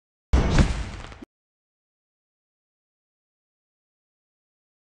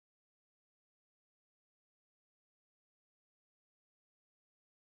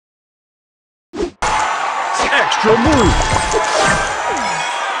Extra move!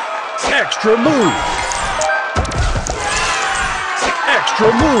 Extra move!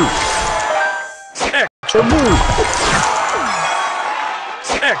 Extra move! Extra move!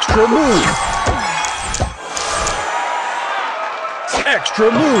 Extra move!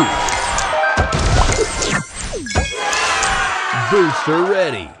 Extra move! Booster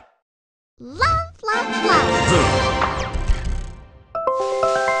ready! Love, love, love!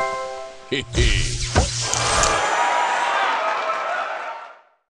 Hee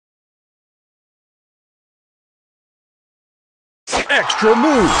Extra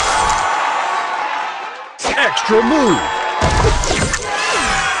move! Extra move!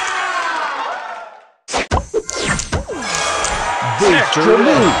 Extra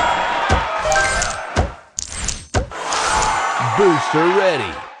move! Booster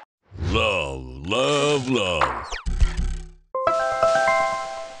ready! Love, love, love!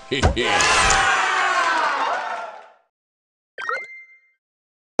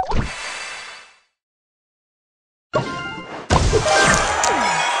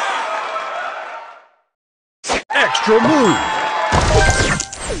 Extra move!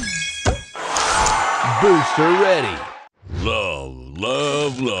 Booster ready! Love,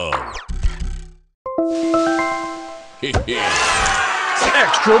 love, love!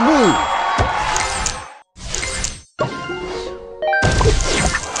 Extra move!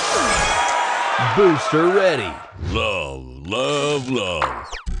 Booster ready! Love, love, love!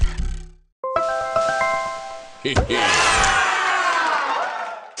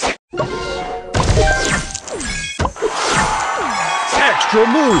 Extra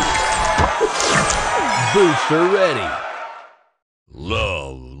move! Booster ready!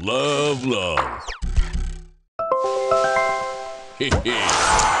 Love, love, love!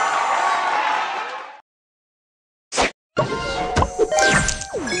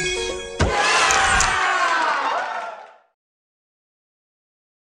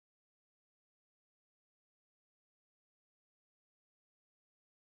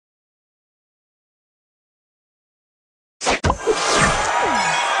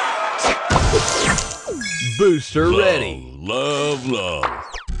 Booster ready! Love, love!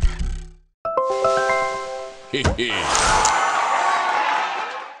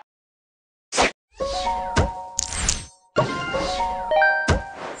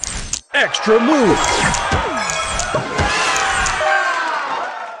 Extra move!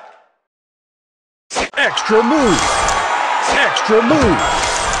 Extra move! Extra move!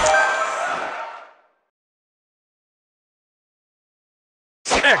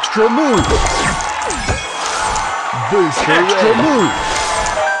 Extra move! Booster extra ready! Move!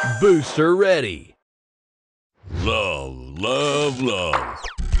 Booster ready! Love, love, love!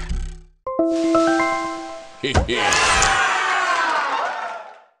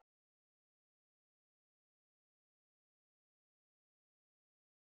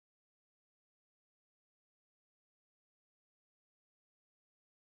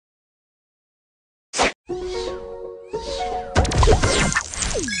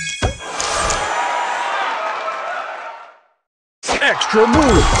 Extra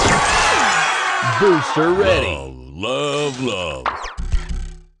move! Booster ready! Love, love, love!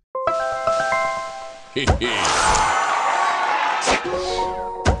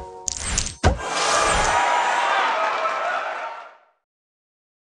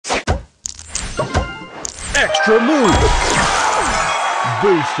 Extra move!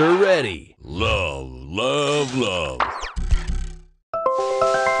 Booster ready! Love, love, love!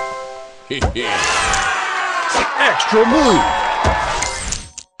 Extra move!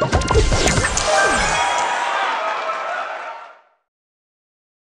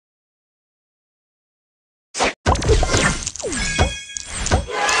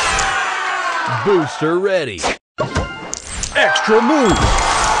 Booster ready! Extra move!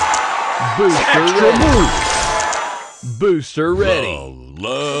 Booster extra ready! Move. Booster ready!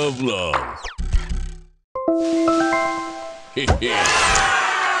 Love, love, love!